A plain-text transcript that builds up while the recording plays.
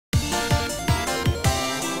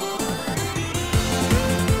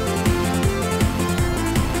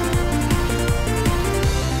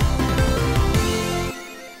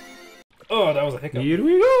Oh, that was a hiccup. Here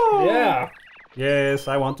we go. Yeah. Yes,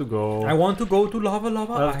 I want to go. I want to go to Lava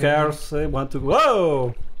Lava Of course, I want to go.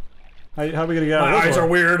 Whoa! How are we gonna get out My of this eyes one? are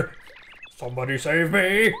weird. Somebody save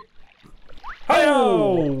me.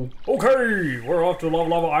 Oh! Okay, we're off to Lava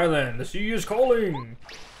Lava Island. The sea is calling.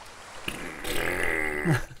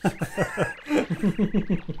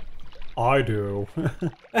 I do.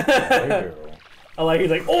 I like, he's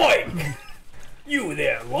like, oi! You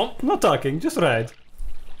there, lump. I'm not talking, just ride.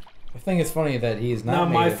 I think it's funny that he's Now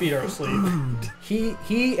not my made of, feet are asleep.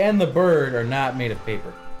 he and the bird are not made of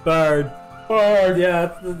paper. Bird. Bird.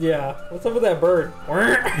 Yeah, yeah. What's up with that bird?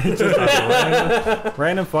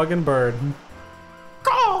 Random fucking bird.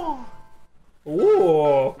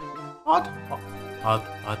 Ooh. Hot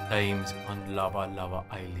times on Lava Lava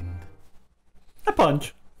Island. A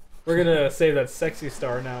punch. We're gonna save that sexy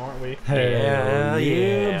star now, aren't we? Hell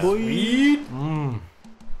yeah. boy.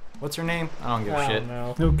 What's her name? I don't give a I shit. don't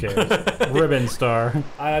know. Who cares? Ribbon star.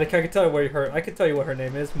 I can tell you what I can tell you what her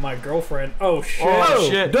name is. My girlfriend. Oh shit. Oh,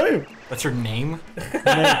 shit. Damn. That's her name?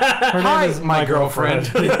 Her name is my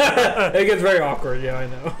girlfriend. It gets very awkward. Yeah, I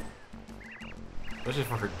know. Especially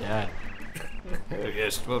for her dad.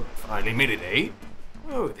 Yes, well, finally made it, eh?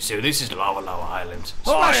 Oh, so this is Lava Lava Island.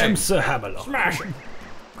 I am Sir Hammerlock. Smash it.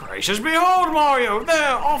 Gracious, behold, Mario!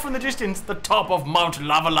 There, off in the distance, the top of Mount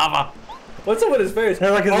Lava Lava. What's up with his face?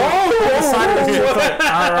 Yeah, like his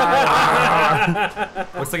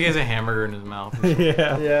Looks like he has a hamburger in his mouth.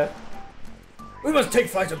 Yeah. Yeah. We must take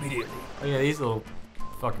flight immediately. Oh yeah, these little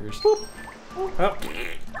fuckers. Oh.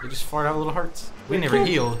 They just fart out little hearts. We never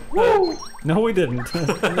healed. No, we didn't.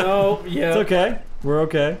 It's No. Yeah. okay. We're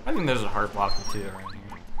okay. I think there's a heart block or two around here.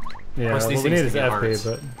 Yeah, Plus, these what we things need is can get FP, hearts.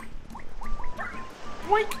 but...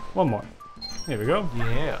 Wink. One more. Here we go.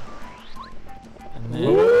 Yeah. And then...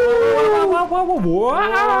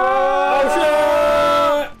 Oh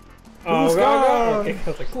shit! Oh Who's god. gone? Okay, I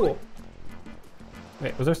was like, cool.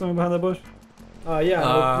 Wait, was there something behind that bush? Yeah.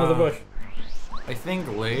 Another bush. I think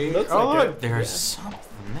late. Looks Oh like look, it. there's something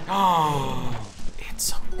there. Oh,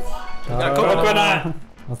 it's a what? We got a Coconut.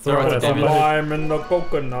 I'll Throw throw it it to at David. somebody Lime in the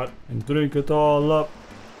coconut. and drink it all up.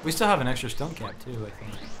 We still have an extra stone cap too, I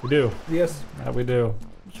think. We do. Yes. That we do.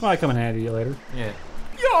 Which might come in handy later. Yeah.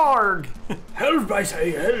 Yarg! Help! I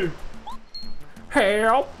say help!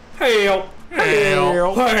 Help! Help!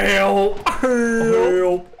 Help! Help!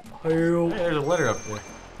 Help! Hey, Help! there's a letter up there.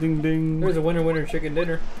 Ding ding. There's a winner chicken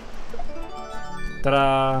dinner.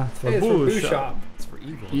 Ta-da! Hey, it's from Boo Shop. It's for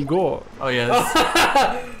evil. Igor. Oh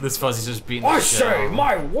yeah, this fuzzy's just beating I the shit say out of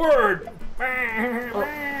my word!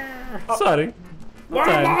 Sorry.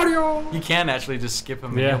 Time. Mario! You can actually just skip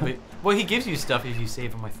him. And Yeah. he'll be... Well, he gives you stuff if you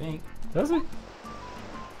save him, I think. Does he?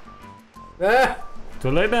 Ah, Too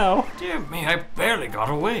late now. Dear me, I barely got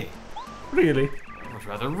away. Really? It was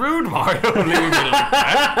rather rude, Mario, leaving me like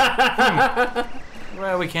that.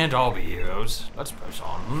 Well, we can't all be heroes. Let's press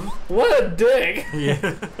on. what a dick!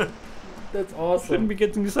 Yeah. That's awesome. Shouldn't be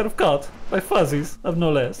getting yourself caught by fuzzies, of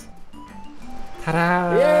no less.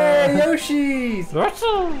 Ta-da! Yay, Yoshi's!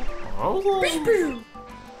 Russell!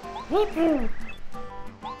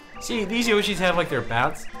 See, these Yoshis have like their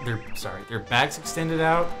backs extended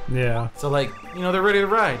out. Yeah. So like, you know, they're ready to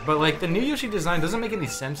ride. But like the new Yoshi design doesn't make any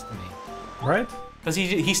sense to me. Right? Cause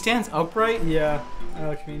he stands upright, Yeah, I know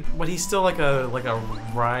what you mean. but he's still like a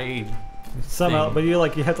ride. Somehow, Thing. but you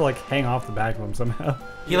have to hang off the back of him somehow.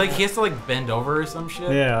 He has to like bend over or some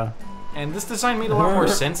shit. Yeah. And this design made a lot more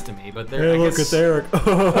sense to me. But there, Hey, I look guess, at Eric. That's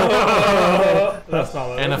not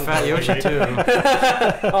what and a fat Yoshi too.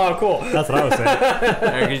 Oh, cool. That's what I was saying.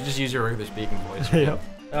 Eric, you just use your regular speaking voice. Yep.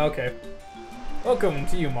 Okay. Welcome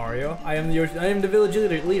to you, Mario. I am the village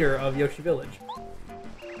leader of Yoshi Village.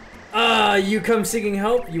 You come seeking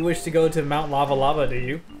help? You wish to go to Mount Lava Lava, do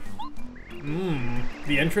you?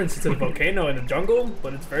 The entrance is to the volcano in the jungle,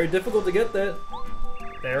 but it's very difficult to get there.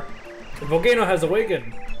 The volcano has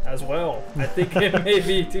awakened as well. I think it may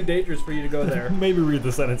be too dangerous for you to go there. Maybe read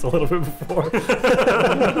the sentence a little bit before.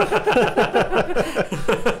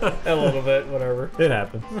 A little bit, whatever. It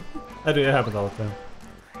happens. It happens all the time.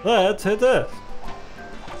 Let's hit this.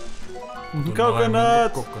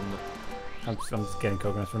 Coconut. I'm just getting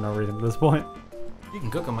coconuts for no reason at this point. You can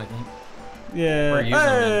cook them, I think. Yeah. We're using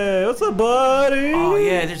Hey, what's up, buddy? Oh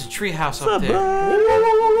yeah, there's a tree house What's up up, there.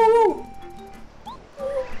 buddy?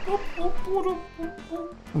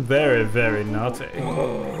 Very, very naughty.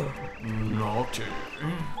 Naughty.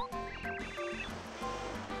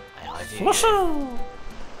 Whistle.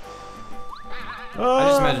 I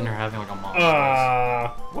just imagine her having like a mom.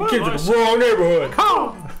 You came to the wrong neighborhood.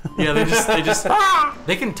 Yeah, they just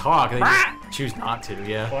they can talk. They just choose not to.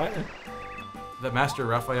 Yeah. What? the Master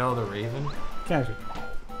Raphael the Raven. Can't actually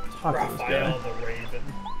talk to this Raphael guy. the Raven.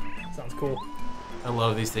 Sounds cool. I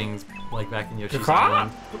love these things, like back in Yoshi's Caw?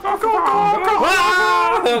 Island.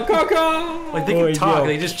 Coco! Like they can talk,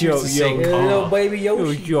 they just choose to say Little caw. baby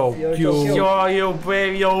Yoshi. Yo, Yo,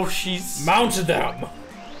 baby Yoshi's. Mount them!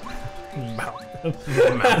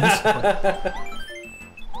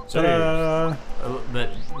 That,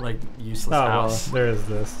 like, useless well, house. there is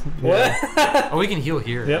this. What? Oh, we can heal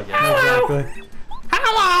here, Yep, I guess. exactly.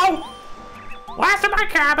 Hello! Where's my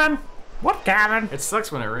cabin? What cabin? It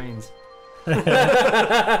sucks when it rains.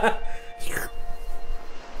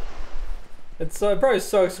 It probably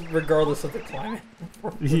sucks regardless of the climate.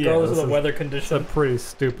 Regardless Yeah, of this the is- weather It's a condition. pretty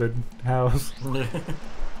stupid house.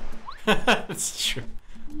 That's true.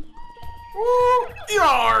 Ooh,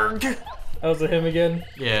 yarg! That was him again.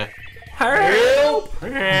 Yeah. Help!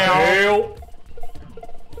 Help!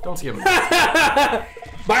 Don't skip him. Bam!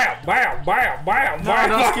 Bam! Bam! Bam! No, Bam!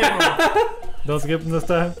 don't skip him. Don't skip him this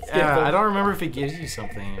time. Yeah, I don't remember if he gives you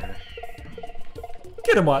something or...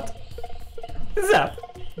 Get him what? Zap.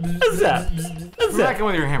 Zap. Smack Zap. him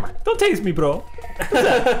with your hammer. Don't taste me, bro.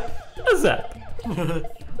 Zap. Zap.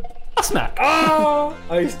 A smack. Oh!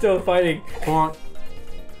 Are you still fighting? Bonk.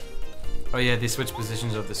 Oh yeah, they switch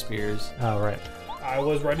positions of the spears. Oh, right. I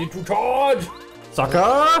was ready to charge!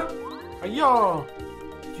 Sucker! Yo!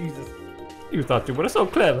 Jesus. You thought you were so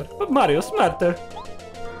clever, but Mario's smarter.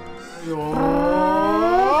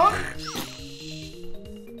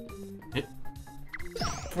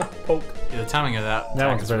 Poke. Yeah, the timing of that That attack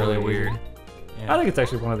one's is very really easy. weird. I Yeah. think it's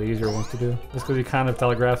actually one of the easier ones to do, just because he kind of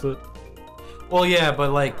telegraphs it. Well, yeah,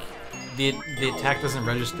 but like the attack doesn't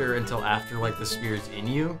register until after like the spear's in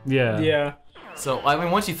you. Yeah. Yeah. So I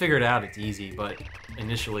mean, once you figure it out, it's easy. But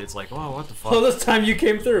initially, it's like, oh, what the fuck? Well, this time you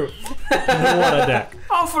came through. What a deck.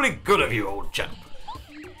 Awfully good of you, old chap.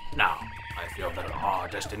 Now, I feel that our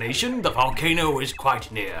destination, the volcano, is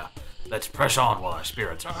quite near. Let's press on while our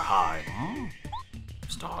spirits are high. Hmm?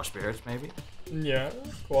 Star spirits, maybe? Yeah,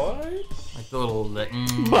 quite. Like the little, the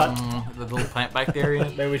little plant back there. Yeah?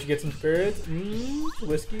 Maybe we should get some spirits.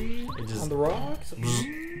 Whiskey It just- on the rocks.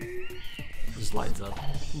 Just lights up.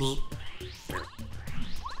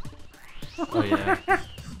 Oh yeah.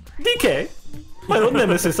 DK! My old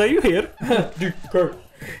nemesis, are you here?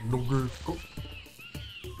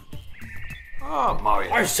 Oh,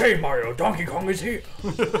 Mario. I say, Mario, Donkey Kong is here.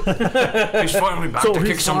 He's finally back to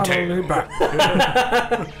kick some tail.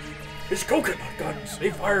 His coconut guns,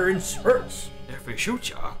 they fire in spurts. If we shoot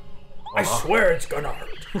ya, I swear it's gonna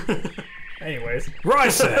hurt. Anyways,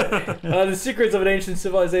 Right, the secrets of an ancient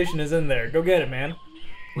civilization is in there. Go get it, man.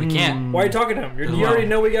 we can't. Why are you talking to him? You Well- already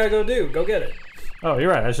know what we gotta go do. Go get it. Oh,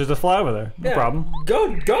 you're right. I should just fly over there. No Yeah. problem. Go.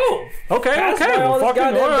 Okay, Pass okay. by all We'll this fucking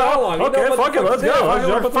goddamn dialogue. You know Okay, what fuck the it. fuck Let's to do. go. Let's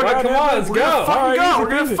jump at the Come on, goddamn- let's we're go. gonna Fucking go! We're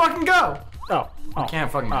easy gonna peasy. fucking go! Oh.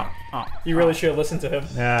 Can't fucking go. You really should have listened to him.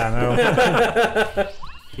 Yeah, no.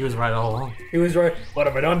 He was right all along. He was right. What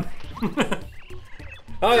have I done?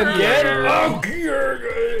 Again?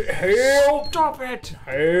 Help! Stop it!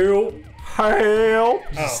 Help! Help!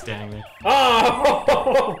 He's just standing there.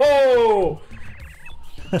 Oh!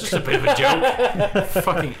 Just a bit of a joke.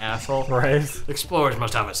 Fucking asshole. Right. Explorers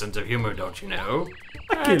must have a sense of humor, don't you know?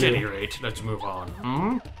 At any rate, let's move on.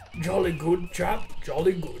 Hmm? Jolly good, chap.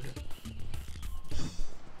 Jolly good.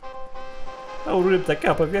 I'll rip the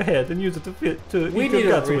cap off your head and use it to We eat need your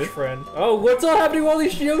a guts rich with. friend. Oh, what's all happening with all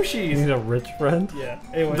these You Yoshis? need a rich friend? Yeah.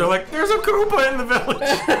 Anyways. They're like, there's a Koopa in the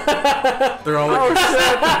village. They're all like,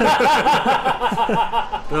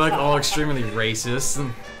 they're like all extremely racist.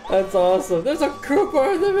 And, That's awesome. There's a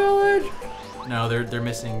Koopa in the village. no, they're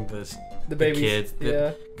missing The babies. kids.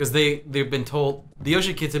 Yeah. Because they've been told, the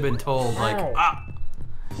Yoshi kids have been told like, Ow.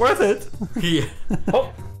 Worth it. yeah.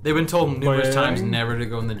 Oh, They've been told numerous Boing. times never to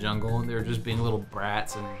go in the jungle. And they were just being little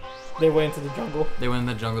brats, and they went into the jungle. they went in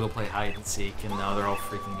the jungle to play hide and seek, and now they're all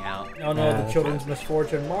freaking out. Oh no, Yeah. the children's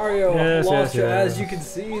misfortune. Mario, Yes, lost yes, you. yes. As you can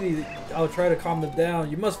see, I'll try to calm them down.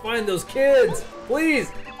 You must find those kids,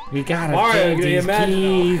 please. We gotta Mario, save can you these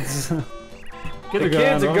imagine? kids. The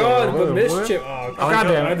kids are gone, but mischief. Oh,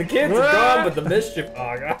 goddamn. The kids are gone, but the mischief.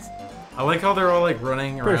 Oh, God. I like how they're all like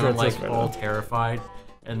running Pretty sure around it's this like way, all though. terrified,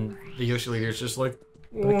 and the Yoshi leader's just like,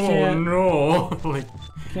 oh can't- no, like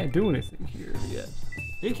Can't do anything here yet.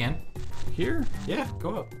 you can, Here? yeah,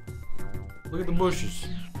 go up. Look at the bushes.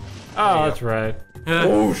 Oh, that's right.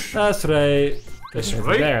 Whoosh. That's right. That's Right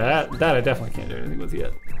right. there. That I definitely can't do anything with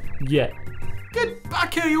yet. Yet. Get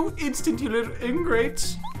back here, you instant, you little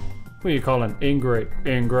ingrates. What are you calling ingrate?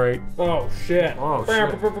 Ingrate. Oh, shit. Oh,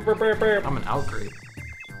 shit. I'm an outgrade.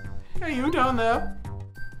 Hey, you down there?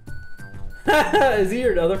 Is he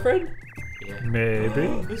your other friend? Yeah. Maybe.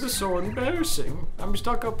 This is so embarrassing. I'm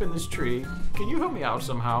stuck up in this tree. Can you help me out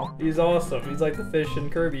somehow? He's awesome. He's like the fish in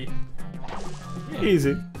Kirby. Yeah.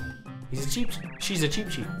 Easy. She's a cheap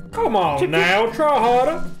sheep. Come on now, try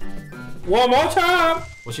harder. One more time.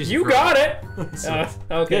 Well, she's You got it.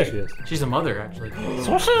 Okay. Yeah, she is. She's a mother, actually.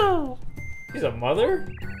 She's a mother?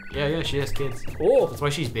 Yeah, she has kids. Cool. That's why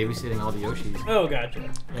she's babysitting all the Yoshis. Oh, gotcha.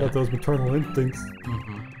 Got those maternal instincts.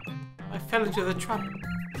 I fell into the trap.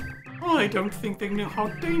 I don't think they know how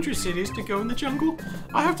dangerous it is to go in the jungle.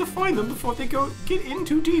 I have to find them before they get in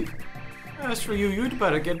too deep. As for you, you'd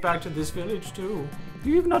better get back to this village too. Do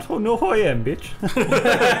you even not know who I am, bitch?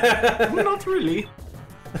 Not really.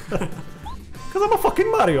 Because I'm a fucking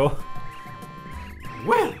Mario.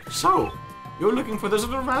 Well, so, you're looking for those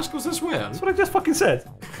little rascals as well? That's what I just fucking said.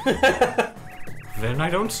 Then I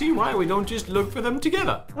don't see why we don't just look for them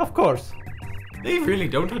together. Of course. They really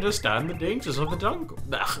don't understand the dangers of the jungle.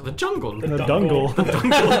 The jungle. The dungle.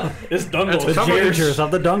 This dungle. The dangers of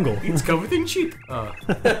the dungle. It's covered in sheep. Oh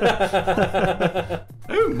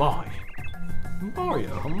my.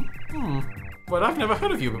 Mario? But I've never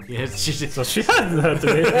heard of you. Yes, So she had that to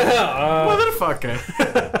me. Motherfucker.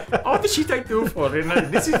 All the shit I do for it,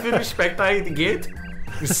 and this is the respect I get.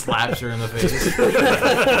 He slaps her in the face.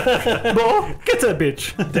 Bo, get that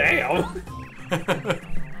bitch. Damn.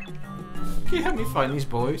 Can you help me find these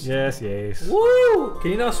boys? Yes. Woo!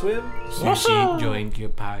 Can you not swim? Sushi joined your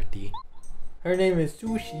party. Her name is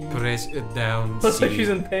Sushi. Press it down. Looks like C. she's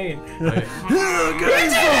in pain.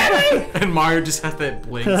 And Mario just has that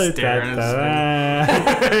blank stare in his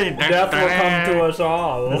face. Death will come to us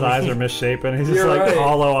all. His eyes are misshapen. He's just You're like right.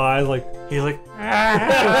 hollow eyes, like He's like,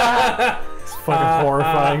 it's fucking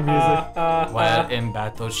horrifying music. while in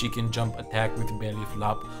battle, she can jump attack with belly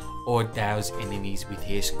flop or douse enemies with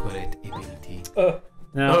his correct ability.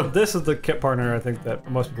 Now, this is the kit partner I think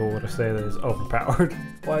that most people would say that is overpowered.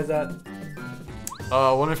 Why is that?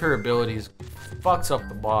 One of her abilities fucks up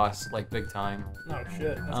the boss, like, big time. Oh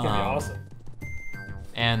shit, that's gonna be awesome.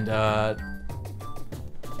 And, I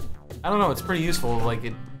don't know, it's pretty useful, like,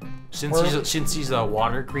 since she's a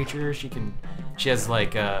water creature, she has,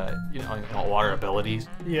 like, you know, water abilities.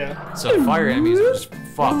 Yeah. So fire enemies are just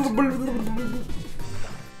fucked.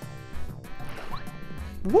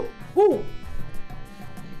 Woo! Woo!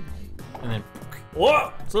 And then,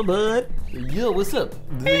 What? What's up, bud? Yo, what's up?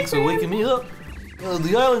 Thanks for waking me up.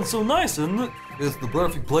 The island's so nice, isn't it? It's the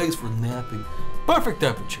perfect place for napping. Perfect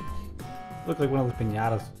temperature. Look like one of the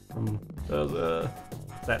pinatas from those,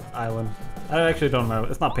 that island. I actually don't remember.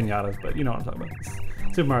 It's not pinatas, but you know what I'm talking about.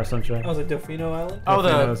 Super Mario Sunshine. Oh, was it Delfino Island? oh,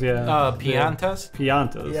 Volcanoes, yeah. Piantas?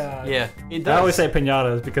 Piantas. Yeah. Yeah, it I does. always say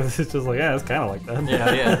pinatas because it's just like, yeah, it's kind of like that.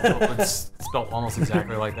 Yeah, it's spelled almost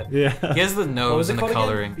exactly like that. Yeah. He has the What was nose it and the called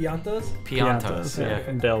coloring. again? Piantas? Piantas, yeah.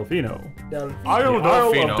 And Delfino. Delfino. Isle The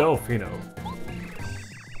Isle Delfino. of Delfino.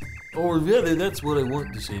 Or yeah, that's what I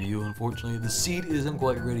want to say to you, unfortunately. The seed isn't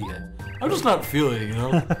quite ready yet. I'm just not feeling it, you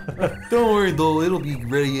know? Don't worry though, it'll be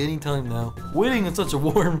ready anytime now. Waiting in such a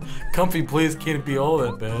warm, comfy place can't be all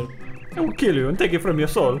that bad. I will kill you and take it from your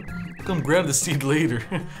soul. Come grab the seed later.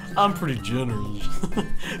 I'm pretty generous.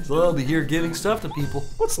 So I'll be here giving stuff to people.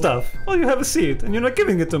 What stuff? Well, you have a seed and you're not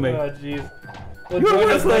giving it to me. Oh, jeez. We'll You're join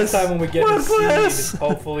us worthless. next time when we get Worthless. to seed.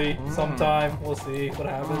 Hopefully, sometime. We'll see what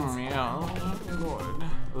happens. Yeah, good.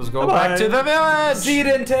 Let's go Bye-bye. back to the village! Seed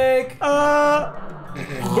intake!